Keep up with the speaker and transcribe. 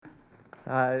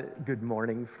Good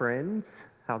morning, friends.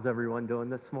 How's everyone doing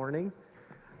this morning?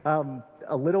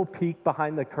 A little peek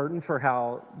behind the curtain for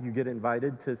how you get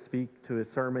invited to speak to a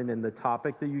sermon and the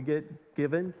topic that you get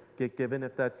given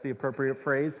if that's the appropriate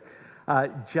phrase.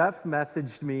 Jeff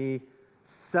messaged me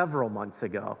several months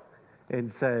ago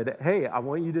and said, hey, I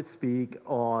want you to speak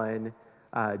on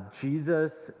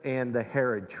Jesus and the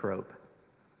Herod trope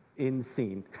in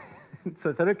scene. So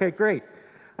I said, okay, great.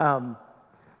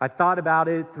 I thought about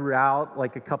it throughout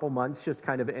like a couple months, just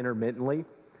kind of intermittently.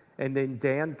 And then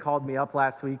Dan called me up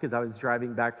last week as I was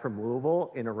driving back from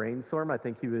Louisville in a rainstorm. I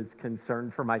think he was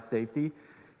concerned for my safety.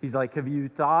 He's like, have you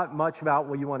thought much about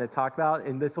what you want to talk about?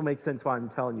 And this will make sense why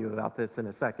I'm telling you about this in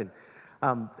a second.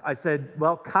 I said,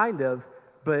 well, kind of,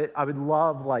 but I would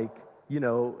love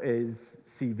as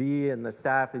CV and the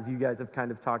staff, as you guys have kind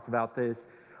of talked about this,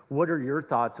 what are your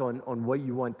thoughts on what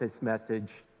you want this message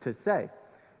to say?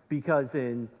 Because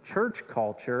in church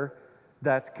culture,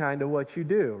 that's kind of what you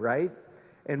do, right?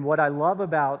 And what I love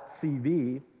about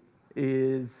CV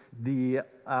is the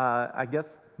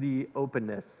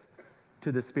openness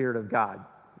to the Spirit of God.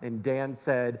 And Dan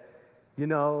said,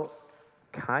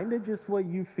 kind of just what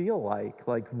you feel like.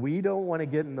 Like, we don't want to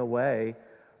get in the way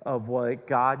of what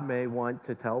God may want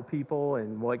to tell people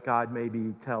and what God may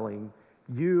be telling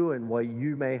you and what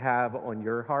you may have on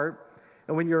your heart.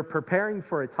 And when you're preparing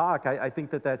for a talk, I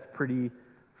think that that's pretty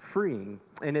freeing.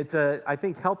 And it's I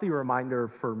think, healthy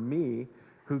reminder for me,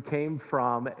 who came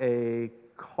from a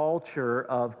culture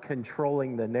of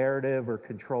controlling the narrative or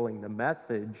controlling the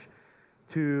message,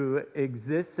 to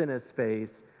exist in a space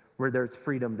where there's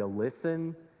freedom to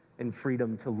listen and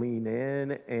freedom to lean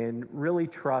in and really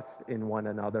trust in one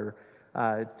another,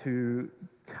 to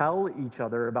tell each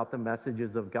other about the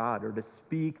messages of God or to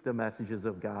speak the messages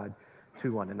of God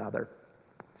to one another.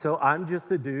 So I'm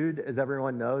just a dude, as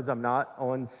everyone knows. I'm not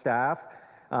on staff.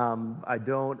 I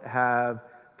don't have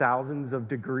thousands of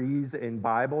degrees in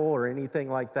Bible or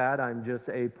anything like that. I'm just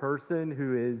a person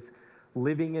who is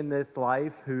living in this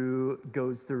life, who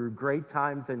goes through great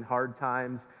times and hard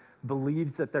times,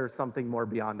 believes that there's something more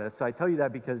beyond us. So I tell you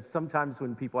that because sometimes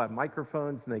when people have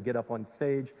microphones and they get up on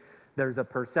stage, there's a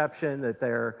perception that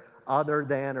they're other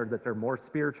than or that they're more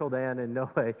spiritual than, and no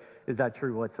way is that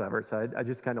true whatsoever. So I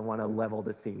just kind of want to level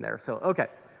the scene there. So, okay,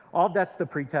 all that's the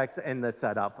pretext and the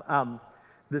setup.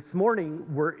 This morning,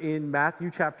 we're in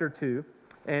Matthew chapter 2,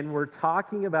 and we're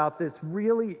talking about this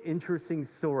really interesting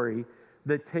story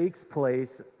that takes place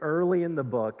early in the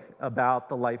book about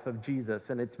the life of Jesus.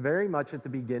 And it's very much at the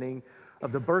beginning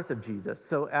of the birth of Jesus.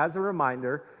 So as a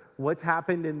reminder, what's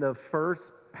happened in the first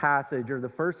passage or the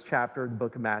first chapter of the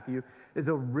book of Matthew is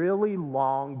a really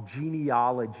long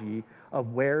genealogy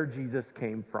of where Jesus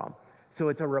came from. So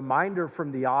it's a reminder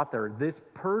from the author, this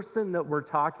person that we're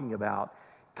talking about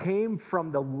came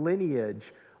from the lineage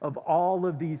of all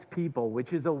of these people,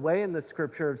 which is a way in the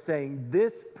scripture of saying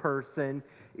this person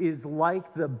is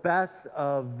like the best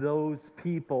of those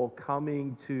people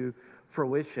coming to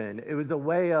fruition. It was a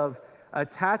way of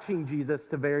attaching Jesus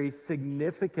to very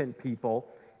significant people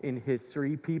in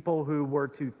history, people who were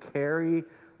to carry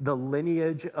the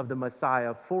lineage of the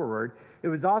Messiah forward. It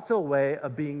was also a way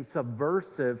of being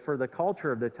subversive for the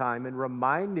culture of the time and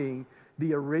reminding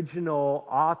the original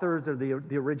authors or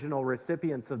the original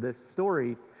recipients of this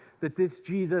story that this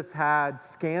Jesus had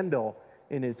scandal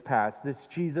in his past. This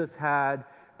Jesus had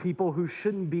people who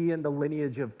shouldn't be in the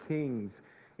lineage of kings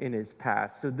in his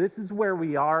past. So this is where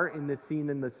we are in the scene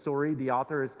in the story. The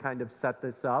author has kind of set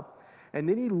this up. And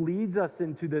then he leads us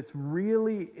into this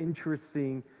really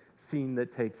interesting scene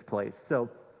that takes place. So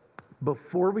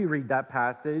before we read that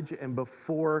passage and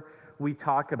before we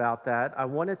talk about that, I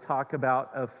want to talk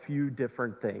about a few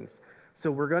different things.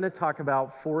 So we're going to talk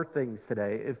about 4 things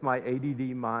today, if my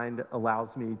ADD mind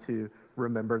allows me to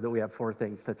remember that we have 4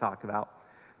 things to talk about.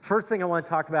 First thing I want to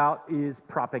talk about is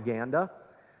propaganda.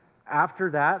 After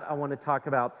that, I want to talk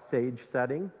about stage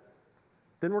setting.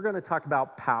 Then we're going to talk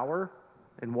about power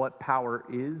and what power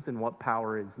is and what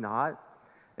power is not.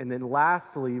 And then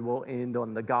lastly, we'll end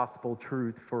on the gospel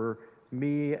truth for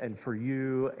me and for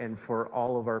you and for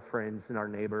all of our friends and our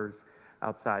neighbors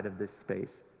outside of this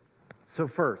space. So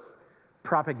first,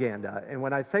 propaganda. And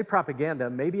when I say propaganda,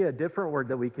 maybe a different word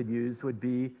that we could use would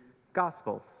be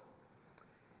gospels.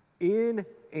 In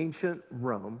ancient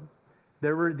Rome,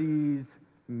 there were these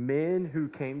men who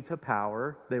came to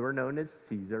power. They were known as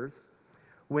Caesars.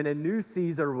 When a new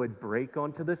Caesar would break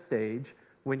onto the stage,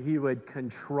 when he would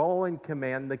control and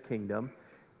command the kingdom,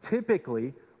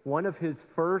 typically one of his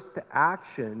first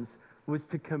actions was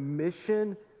to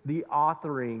commission the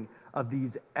authoring of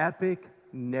these epic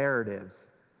narratives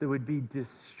that would be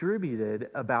distributed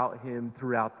about him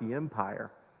throughout the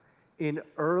empire. In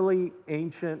early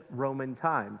ancient Roman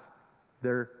times,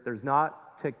 there's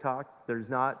not TikTok, there's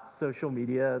not social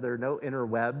media, there are no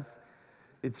interwebs.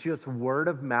 It's just word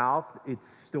of mouth, it's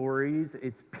stories,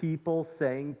 it's people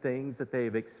saying things that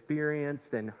they've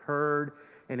experienced and heard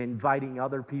and inviting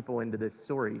other people into this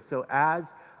story. So as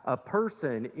a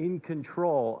person in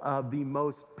control of the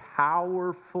most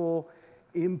powerful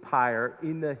empire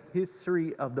in the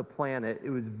history of the planet, it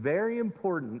was very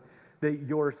important that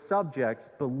your subjects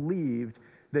believed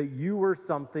that you were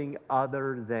something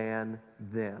other than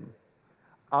them.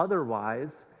 Otherwise,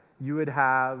 you would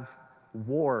have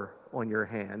war on your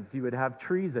hands. You would have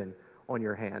treason on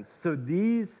your hands. So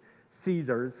these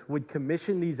Caesars would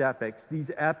commission these epics. These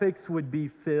epics would be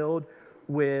filled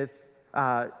with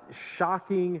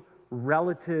shocking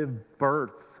relative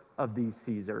births of these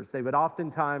Caesars. They would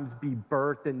oftentimes be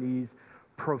birthed in these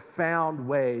profound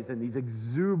ways, in these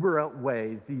exuberant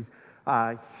ways, these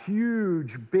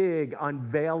huge, big,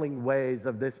 unveiling ways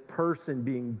of this person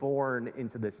being born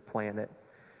into this planet.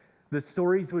 The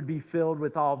stories would be filled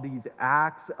with all these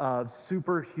acts of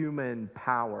superhuman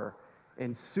power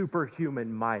and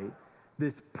superhuman might.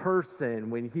 This person,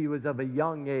 when he was of a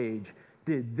young age,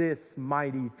 did this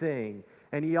mighty thing.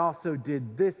 And he also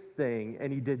did this thing,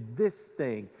 and he did this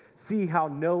thing. See how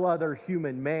no other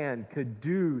human man could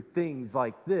do things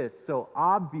like this. So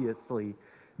obviously,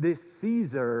 this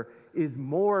Caesar is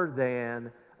more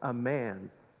than a man.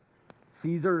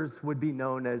 Caesars would be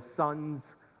known as sons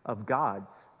of gods.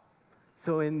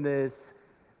 So in this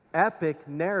epic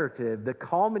narrative, the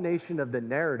culmination of the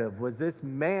narrative was this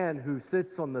man who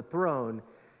sits on the throne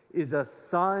is a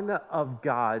son of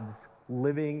gods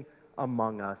living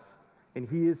among us. And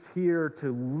he is here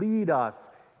to lead us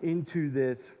into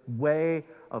this way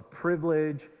of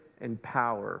privilege and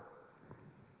power.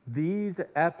 These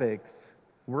epics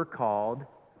were called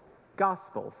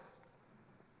Gospels.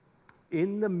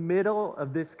 In the middle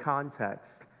of this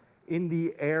context, in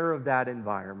the air of that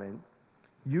environment,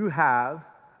 you have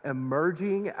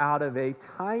emerging out of a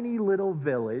tiny little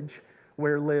village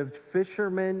where lived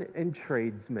fishermen and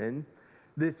tradesmen,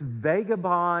 this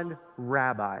vagabond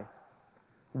rabbi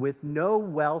with no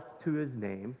wealth to his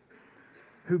name,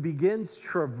 who begins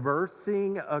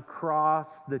traversing across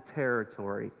the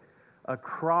territory,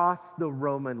 across the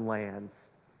Roman lands,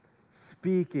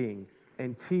 speaking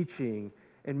and teaching,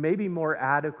 and maybe more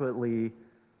adequately,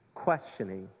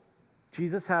 questioning.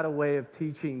 Jesus had a way of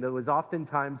teaching that was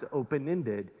oftentimes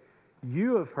open-ended.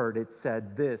 You have heard it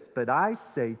said this, but I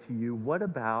say to you, what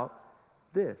about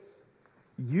this?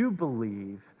 You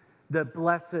believe that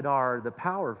blessed are the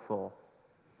powerful,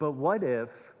 but what if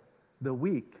the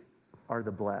weak are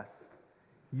the blessed?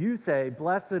 You say,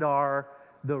 blessed are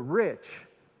the rich,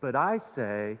 but I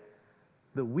say,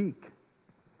 the weak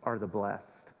are the blessed.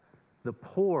 The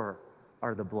poor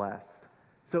are the blessed.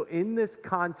 So in this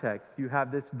context, you have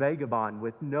this vagabond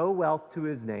with no wealth to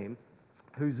his name,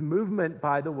 whose movement,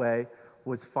 by the way,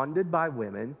 was funded by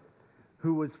women,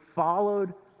 who was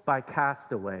followed by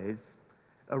castaways,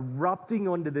 erupting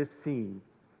onto this scene.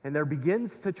 And there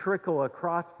begins to trickle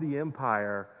across the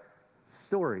empire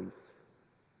stories,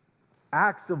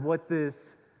 acts of what this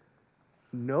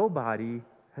nobody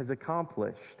has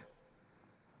accomplished,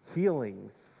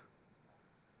 healings,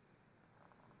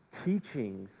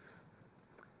 teachings,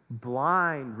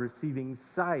 blind receiving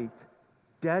sight,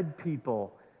 dead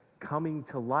people coming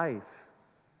to life.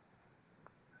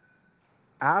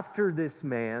 After this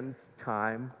man's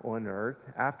time on earth,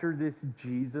 after this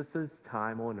Jesus'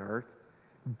 time on earth,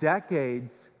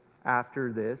 decades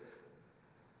after this,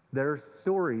 there are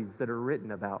stories that are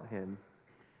written about him.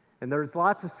 And there's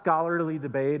lots of scholarly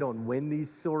debate on when these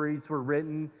stories were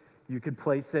written. You could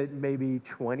place it maybe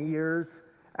 20 years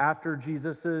after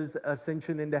Jesus'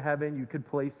 ascension into heaven. You could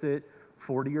place it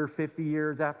 40 or 50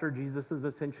 years after Jesus'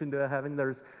 ascension to heaven.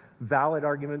 There's valid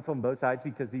arguments on both sides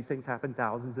because these things happened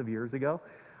thousands of years ago.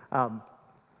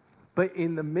 But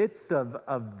in the midst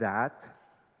of that,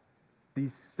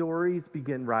 these stories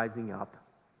begin rising up.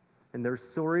 And they're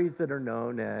stories that are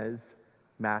known as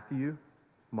Matthew,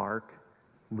 Mark,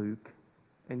 Luke,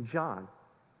 and John.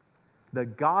 The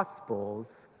Gospels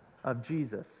of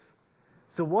Jesus.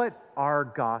 So what are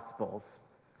Gospels?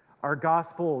 Are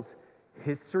Gospels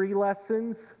history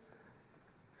lessons?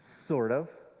 Sort of.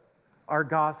 Are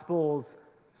Gospels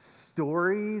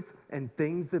stories and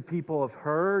things that people have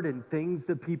heard and things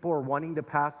that people are wanting to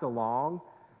pass along?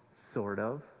 Sort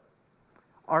of.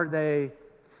 Are they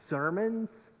sermons?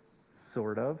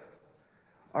 Sort of.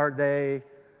 Are they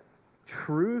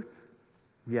truth?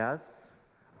 Yes.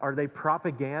 Are they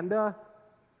propaganda?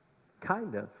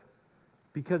 Kind of.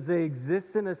 because they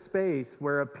exist in a space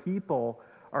where a people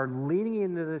are leaning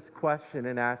into this question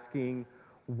and asking,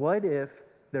 what if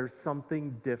there's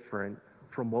something different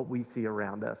from what we see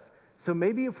around us? So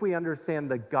maybe if we understand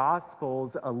the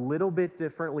Gospels a little bit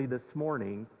differently this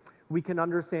morning, we can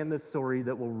understand the story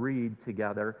that we'll read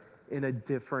together in a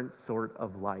different sort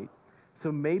of light.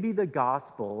 So maybe the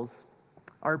Gospels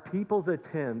are people's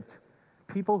attempt,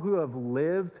 people who have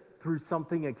lived through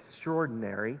something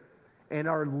extraordinary and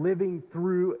are living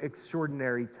through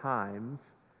extraordinary times.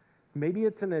 Maybe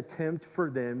it's an attempt for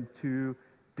them to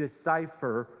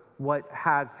decipher what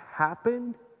has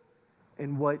happened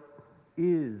and what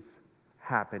is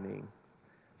happening.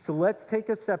 So let's take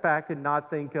a step back and not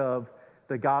think of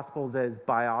the Gospels as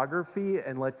biography,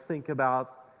 and let's think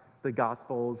about the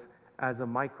Gospels as a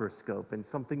microscope and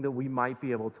something that we might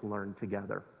be able to learn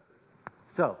together.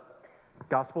 So,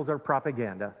 Gospels are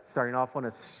propaganda, starting off on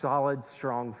a solid,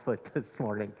 strong foot this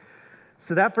morning.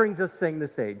 So that brings us setting the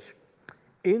stage.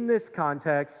 In this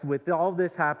context, with all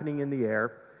this happening in the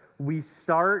air, we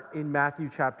start in Matthew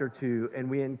chapter 2, and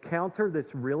we encounter this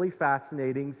really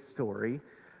fascinating story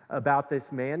about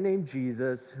this man named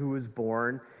Jesus who was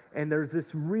born, and there's this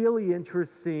really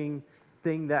interesting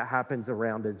thing that happens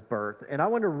around his birth. And I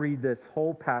want to read this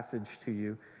whole passage to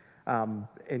you,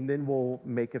 and then we'll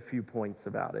make a few points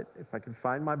about it. If I can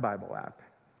find my Bible app.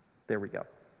 There we go.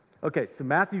 Okay, so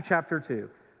Matthew chapter 2,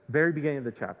 very beginning of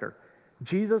the chapter.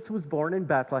 Jesus was born in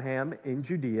Bethlehem in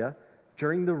Judea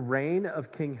during the reign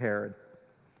of King Herod.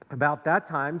 About that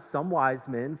time, some wise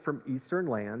men from eastern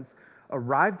lands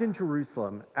arrived in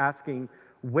Jerusalem asking,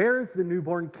 "Where is the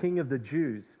newborn King of the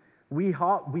Jews? We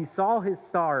saw his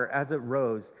star as it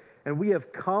rose, and we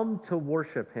have come to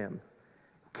worship him."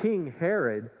 King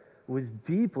Herod was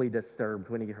deeply disturbed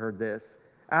when he heard this,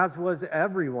 as was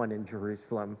everyone in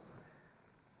Jerusalem.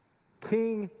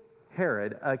 King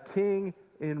Herod, a king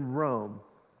in Rome,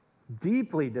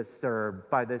 deeply disturbed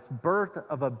by this birth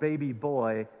of a baby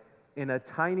boy in a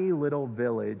tiny little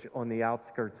village on the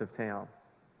outskirts of town.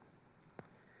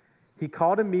 He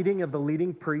called a meeting of the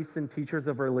leading priests and teachers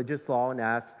of religious law and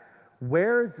asked,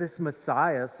 "Where is this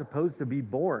Messiah supposed to be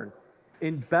born?"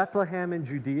 "In Bethlehem in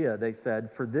Judea," they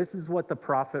said, "for this is what the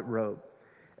prophet wrote.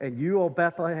 And you, O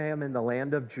Bethlehem in the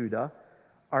land of Judah,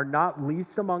 are not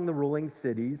least among the ruling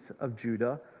cities of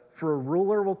Judah, for a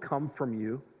ruler will come from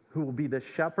you who will be the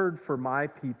shepherd for my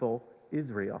people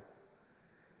Israel."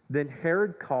 Then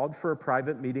Herod called for a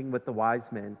private meeting with the wise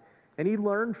men, and he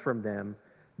learned from them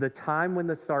the time when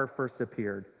the star first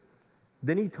appeared.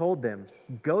 Then he told them,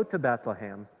 "Go to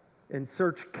Bethlehem and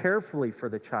search carefully for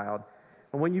the child.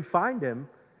 And when you find him,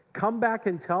 come back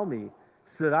and tell me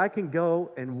so that I can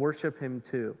go and worship him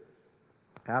too."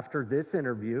 After this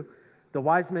interview, the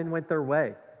wise men went their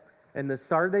way, and the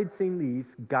star they'd seen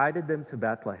east guided them to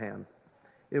Bethlehem.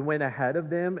 It went ahead of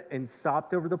them and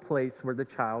stopped over the place where the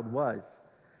child was.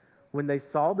 When they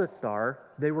saw the star,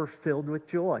 they were filled with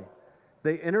joy.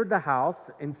 They entered the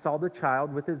house and saw the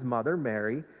child with his mother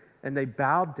Mary, and they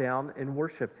bowed down and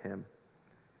worshiped him.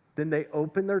 Then they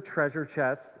opened their treasure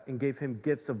chests and gave him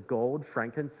gifts of gold,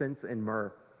 frankincense, and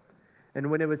myrrh. And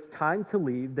when it was time to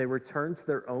leave, they returned to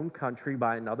their own country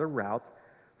by another route,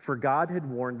 for God had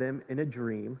warned them in a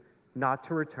dream not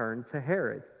to return to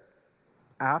Herod.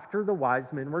 After the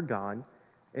wise men were gone,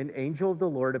 an angel of the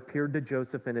Lord appeared to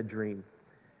Joseph in a dream.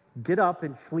 "Get up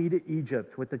and flee to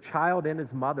Egypt with the child and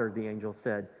his mother," the angel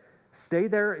said. "Stay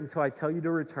there until I tell you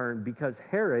to return, because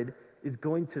Herod is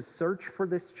going to search for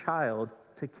this child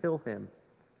to kill him."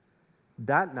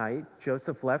 That night,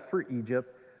 Joseph left for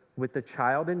Egypt with the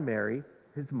child and Mary,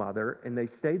 his mother, and they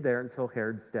stayed there until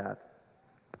Herod's death.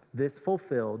 This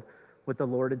fulfilled what the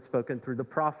Lord had spoken through the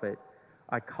prophet,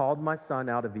 "I called my son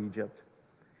out of Egypt."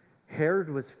 Herod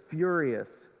was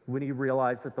furious when he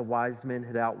realized that the wise men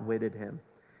had outwitted him.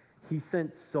 He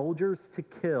sent soldiers to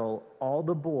kill all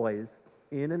the boys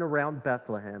in and around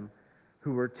Bethlehem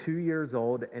who were 2 years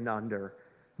old and under,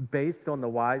 based on the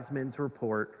wise men's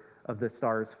report of the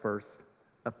star's first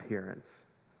appearance.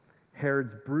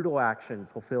 Herod's brutal action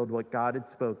fulfilled what God had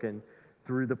spoken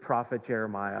through the prophet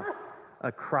Jeremiah.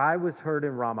 "A cry was heard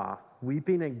in Ramah,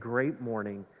 weeping and great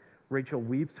mourning. Rachel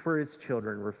weeps for his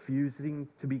children, refusing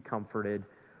to be comforted,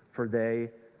 for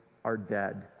they are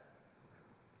dead."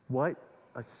 What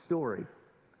a story.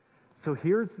 So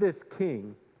here's this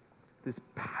king, this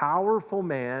powerful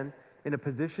man in a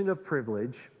position of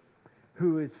privilege,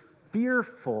 who is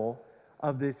fearful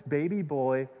of this baby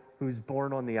boy who's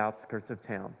born on the outskirts of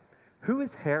town. Who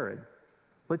is Herod?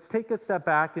 Let's take a step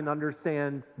back and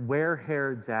understand where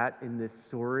Herod's at in this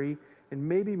story, and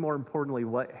maybe more importantly,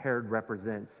 what Herod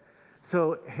represents.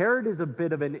 So Herod is a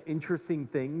bit of an interesting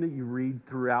thing that you read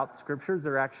throughout scriptures.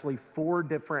 There are actually four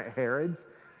different Herods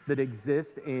that exist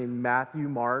in Matthew,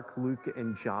 Mark, Luke,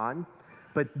 and John.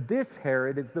 But this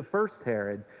Herod is the first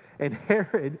Herod. And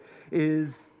Herod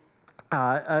is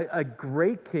a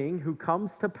great king who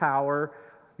comes to power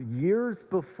years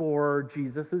before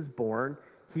Jesus is born.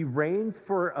 He reigns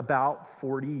for about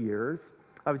 40 years.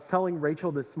 I was telling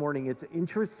Rachel this morning, it's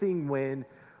interesting when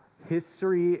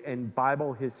history and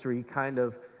Bible history kind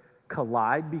of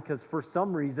collide, because for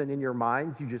some reason in your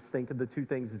minds you just think of the two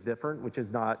things as different, which is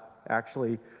not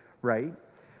actually right.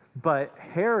 But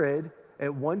Herod,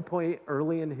 at one point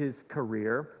early in his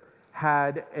career,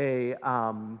 had a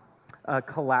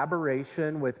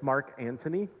collaboration with Mark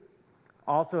Antony,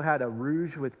 also had a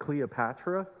rouge with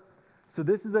Cleopatra. So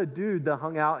this is a dude that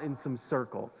hung out in some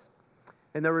circles.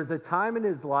 And there was a time in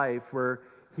his life where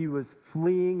he was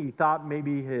fleeing. He thought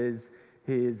maybe his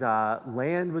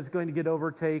land was going to get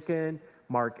overtaken.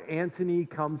 Mark Antony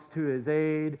comes to his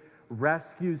aid,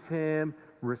 rescues him,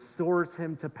 restores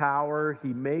him to power. He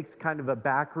makes kind of a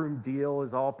backroom deal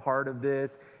as all part of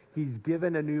this. He's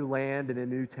given a new land and a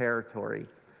new territory.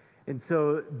 And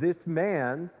so this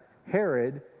man,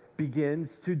 Herod, begins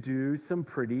to do some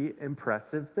pretty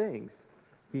impressive things.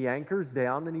 He anchors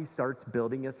down and he starts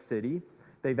building a city.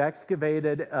 They've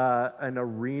excavated an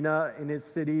arena in his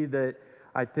city that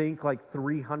I think like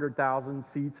 300,000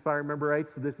 seats, if I remember right.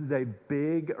 So this is a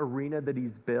big arena that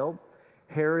he's built.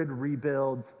 Herod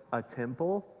rebuilds a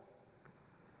temple.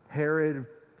 Herod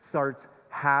starts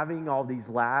having all these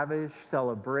lavish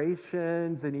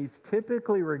celebrations, and he's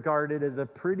typically regarded as a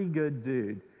pretty good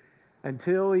dude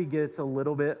until he gets a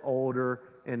little bit older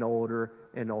and older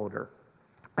and older.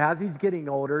 As he's getting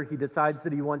older, he decides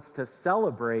that he wants to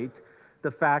celebrate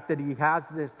the fact that he has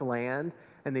this land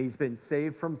and that he's been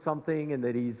saved from something and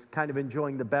that he's kind of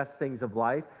enjoying the best things of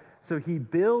life. So he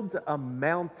builds a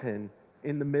mountain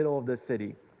in the middle of the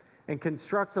city and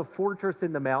constructs a fortress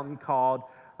in the mountain called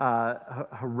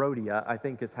Herodia, I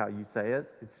think is how you say it.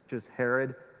 It's just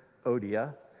Herod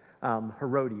Odia,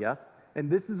 Herodia. And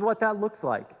this is what that looks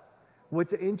like.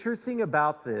 What's interesting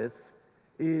about this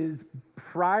is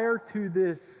prior to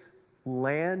this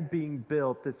land being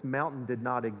built, this mountain did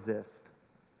not exist.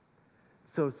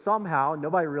 So somehow,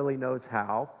 nobody really knows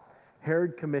how,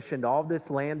 Herod commissioned all this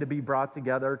land to be brought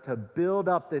together to build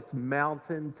up this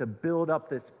mountain, to build up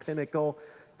this pinnacle,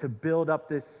 to build up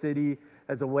this city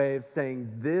as a way of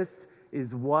saying, this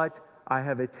is what I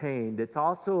have attained. It's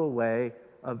also a way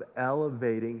of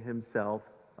elevating himself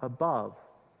above.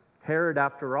 Herod,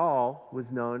 after all, was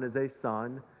known as a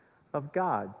son of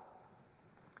God.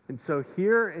 And so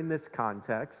here in this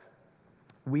context,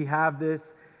 we have this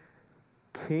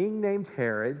king named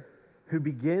Herod who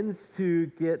begins to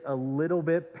get a little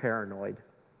bit paranoid.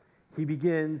 He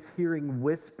begins hearing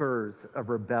whispers of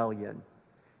rebellion.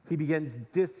 He begins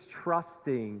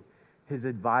distrusting his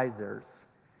advisors.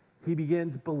 He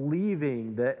begins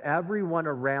believing that everyone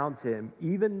around him,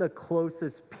 even the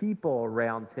closest people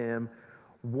around him,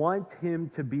 want him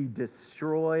to be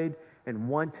destroyed and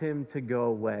want him to go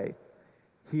away.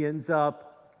 He ends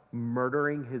up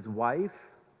murdering his wife,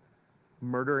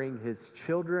 murdering his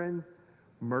children,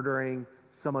 murdering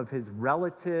some of his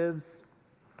relatives,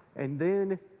 and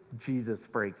then Jesus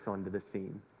breaks onto the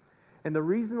scene. And the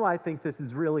reason why I think this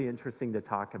is really interesting to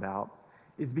talk about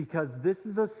is because this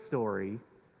is a story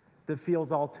that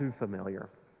feels all too familiar.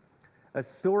 A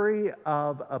story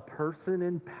of a person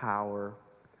in power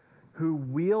who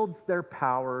wields their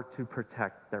power to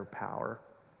protect their power,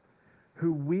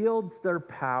 who wields their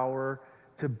power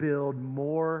to build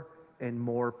more and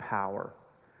more power,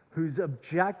 whose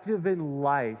objective in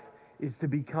life is to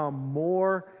become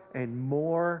more and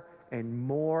more and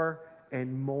more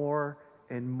and more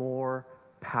and more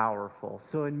powerful.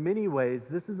 So in many ways,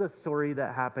 this is a story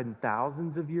that happened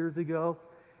thousands of years ago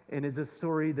and is a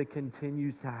story that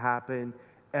continues to happen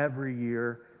every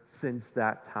year since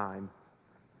that time.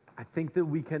 I think that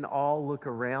we can all look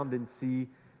around and see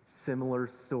similar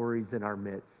stories in our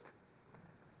midst.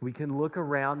 We can look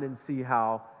around and see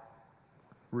how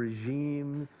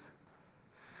regimes,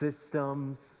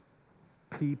 systems,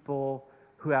 people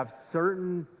who have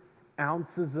certain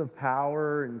ounces of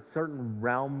power and certain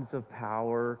realms of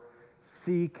power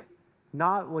seek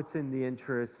not what's in the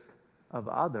interest of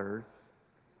others,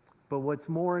 but what's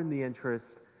more in the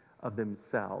interest of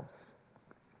themselves.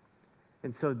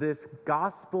 And so this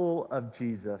gospel of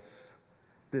Jesus,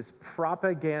 this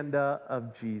propaganda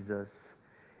of Jesus,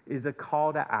 is a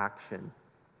call to action.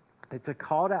 It's a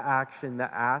call to action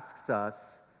that asks us,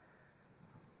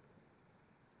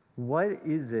 what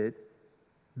is it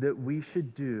that we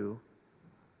should do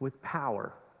with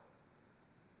power?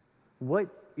 What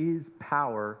is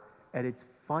power at its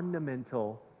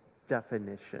fundamental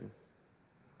definition?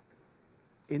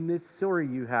 In this story,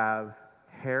 you have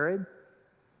Herod,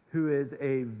 who is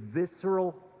a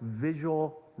visceral,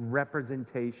 visual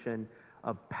representation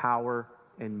of power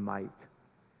and might.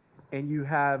 And you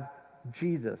have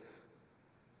Jesus,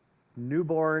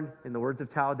 newborn, in the words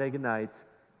of Talladega Nights,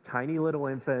 tiny little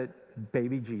infant,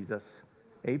 baby Jesus,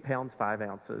 8 pounds, 5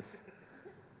 ounces,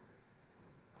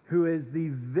 who is the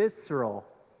visceral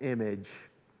image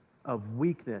of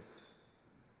weakness.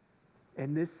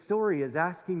 And this story is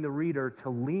asking the reader to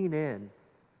lean in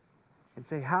and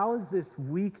say, how is this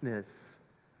weakness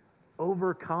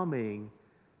overcoming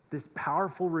this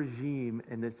powerful regime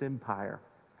and this empire?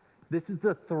 This is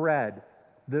the thread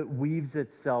that weaves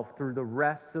itself through the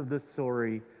rest of the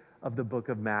story of the book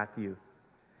of Matthew.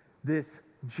 This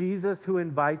Jesus who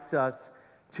invites us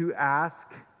to ask,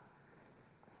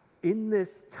 in this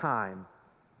time,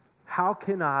 how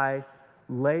can I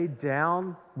lay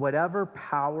down whatever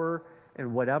power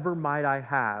and whatever might I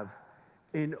have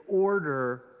in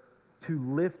order to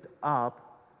lift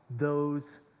up those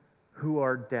who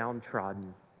are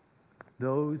downtrodden,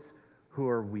 those who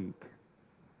are weak?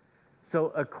 So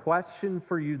a question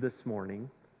for you this morning: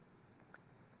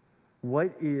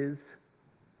 what is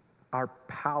our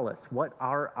palace? What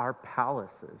are our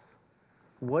palaces?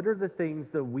 What are the things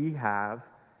that we have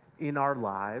in our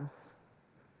lives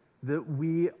that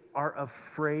we are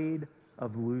afraid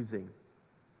of losing?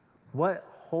 What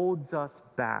holds us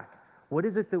back? What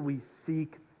is it that we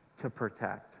seek to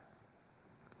protect?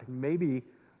 And maybe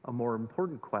a more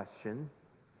important question: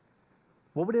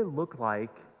 what would it look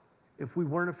like if we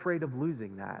weren't afraid of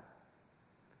losing that?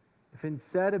 If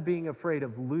instead of being afraid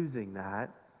of losing that,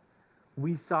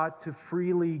 we sought to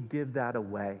freely give that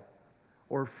away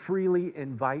or freely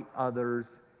invite others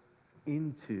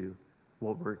into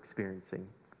what we're experiencing.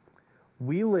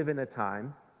 We live in a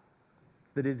time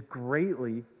that is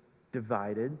greatly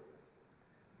divided,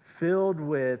 filled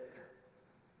with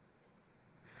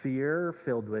fear,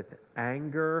 filled with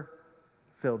anger,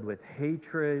 filled with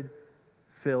hatred,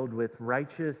 filled with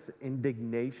righteous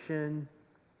indignation.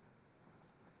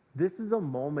 This is a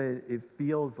moment, it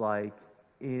feels like,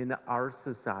 in our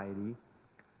society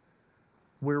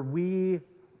where we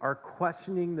are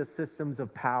questioning the systems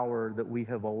of power that we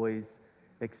have always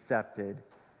accepted.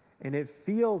 And it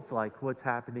feels like what's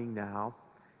happening now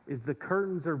is the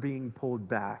curtains are being pulled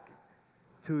back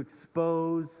to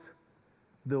expose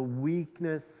the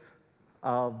weakness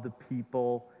of the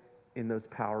people in those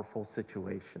powerful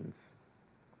situations.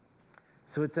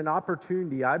 So it's an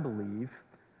opportunity, I believe,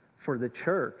 for the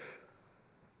church,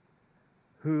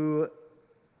 who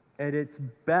at its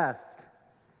best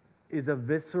is a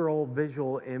visceral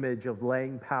visual image of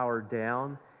laying power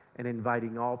down and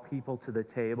inviting all people to the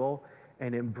table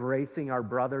and embracing our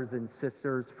brothers and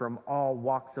sisters from all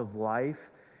walks of life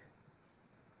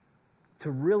to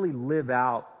really live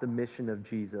out the mission of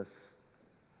Jesus.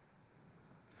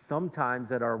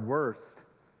 Sometimes at our worst,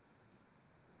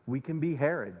 we can be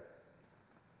Herod.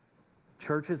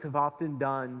 Churches have often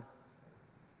done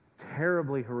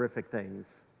terribly horrific things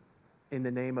in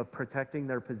the name of protecting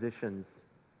their positions,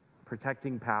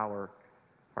 protecting power.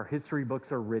 Our history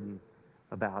books are written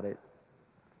about it.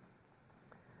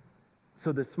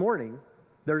 So this morning,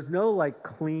 there's no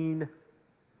clean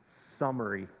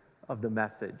summary of the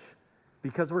message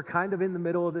because we're kind of in the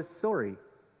middle of this story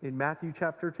in Matthew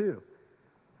chapter 2.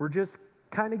 We're just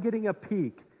kind of getting a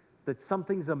peek that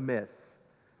something's amiss,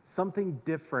 something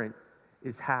different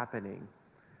is happening.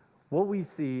 What we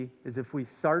see is, if we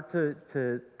start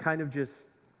to kind of just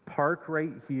park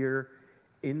right here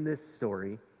in this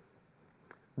story,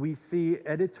 we see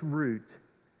at its root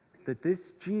that this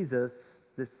Jesus,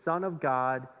 the Son of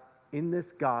God in this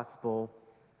gospel,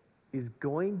 is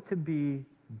going to be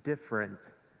different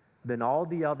than all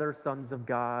the other sons of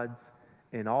gods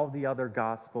and all the other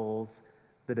gospels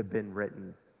that have been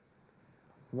written.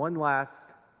 One last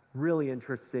really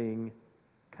interesting,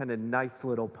 kind of nice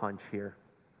little punch here.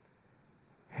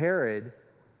 Herod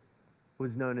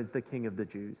was known as the King of the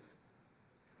Jews.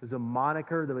 It was a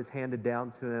moniker that was handed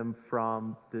down to him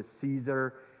from the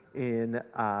Caesar in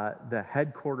the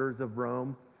headquarters of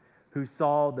Rome, who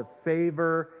saw the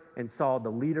favor and saw the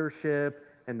leadership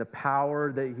and the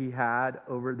power that he had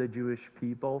over the Jewish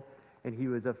people, and he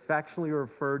was affectionately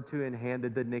referred to and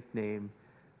handed the nickname,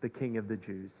 the King of the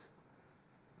Jews.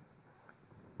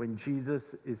 When Jesus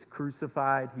is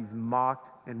crucified, he's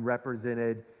mocked and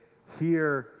represented.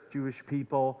 Here, Jewish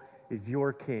people, is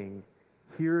your king.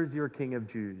 Here is your King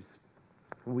of Jews.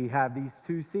 We have these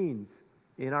two scenes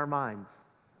in our minds.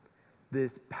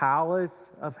 This palace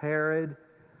of Herod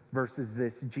versus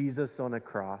this Jesus on a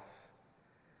cross.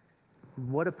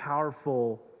 What a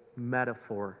powerful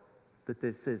metaphor that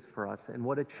this is for us, and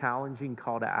what a challenging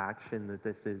call to action that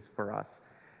this is for us.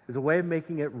 As a way of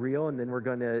making it real, and then we're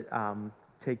going to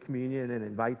take communion and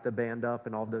invite the band up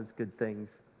and all those good things.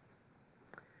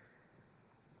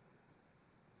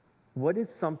 What is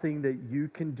something that you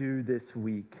can do this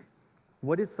week?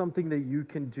 What is something that you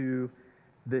can do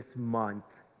this month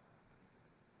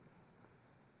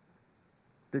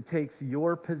that takes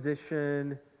your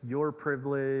position, your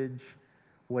privilege,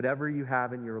 whatever you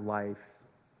have in your life,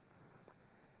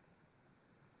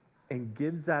 and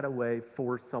gives that away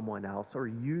for someone else, or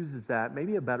uses that,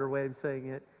 maybe a better way of saying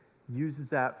it, uses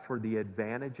that for the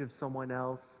advantage of someone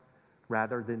else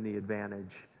rather than the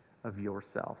advantage of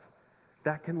yourself?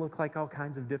 That can look like all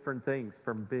kinds of different things,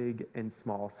 from big and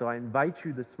small. So I invite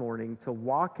you this morning to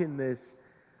walk in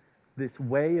this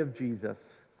way of Jesus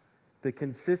that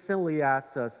consistently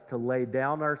asks us to lay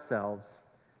down ourselves,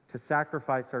 to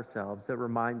sacrifice ourselves, that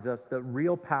reminds us that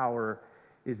real power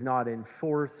is not in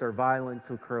force or violence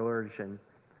or coercion,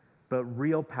 but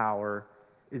real power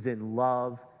is in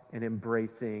love and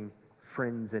embracing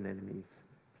friends and enemies.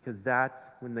 Because that's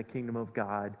when the kingdom of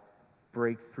God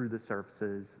breaks through the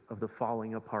surfaces of the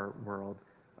falling apart world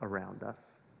around us.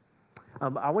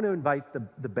 I want to invite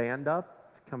the band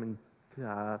up to come and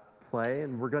play,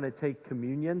 and we're going to take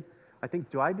communion.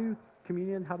 Do I do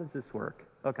communion? How does this work?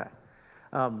 Okay.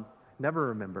 Never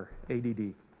remember,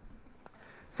 ADD.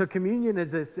 So communion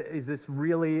is this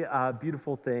really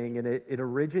beautiful thing, and it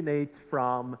originates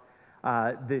from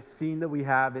this scene that we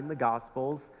have in the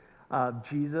Gospels of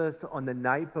Jesus on the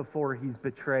night before he's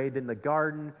betrayed in the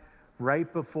garden,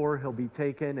 right before he'll be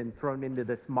taken and thrown into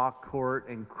this mock court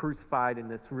and crucified in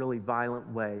this really violent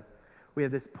way. We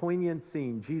have this poignant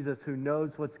scene. Jesus, who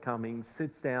knows what's coming,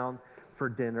 sits down for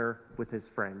dinner with his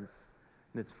friends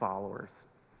and his followers.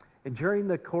 And during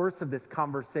the course of this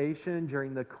conversation,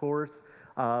 during the course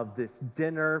of this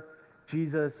dinner,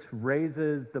 Jesus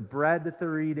raises the bread that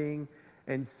they're eating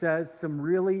and says some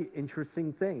really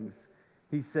interesting things.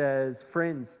 He says,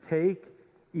 "Friends, take,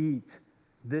 eat.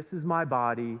 This is my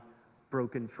body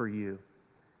broken for you."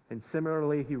 And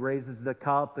similarly, he raises the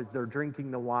cup as they're drinking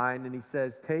the wine, and he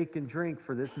says, "Take and drink,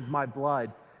 for this is my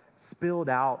blood spilled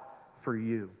out for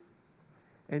you."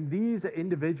 And these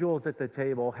individuals at the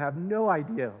table have no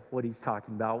idea what he's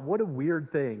talking about. What a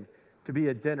weird thing to be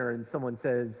at dinner and someone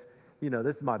says,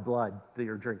 "This is my blood that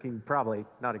you're drinking." Probably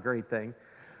not a great thing.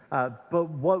 But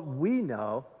what we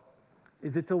know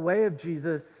is it's a way of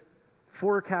Jesus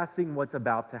forecasting what's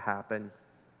about to happen,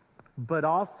 but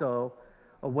also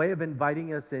a way of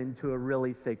inviting us into a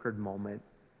really sacred moment.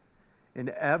 And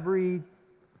every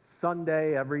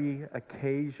Sunday, every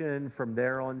occasion from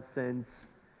there on since,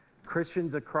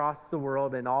 Christians across the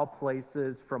world in all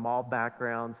places, from all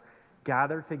backgrounds,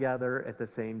 gather together at the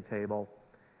same table.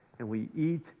 And we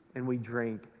eat and we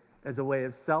drink as a way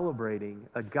of celebrating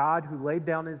a God who laid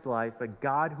down his life, a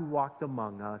God who walked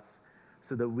among us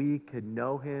so that we could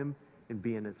know him and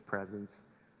be in his presence.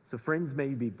 So friends, may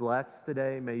you be blessed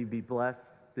today. May you be blessed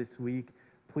this week.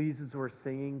 Please, as we're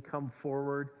singing, come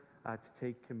forward to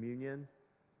take communion.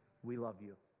 We love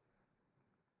you.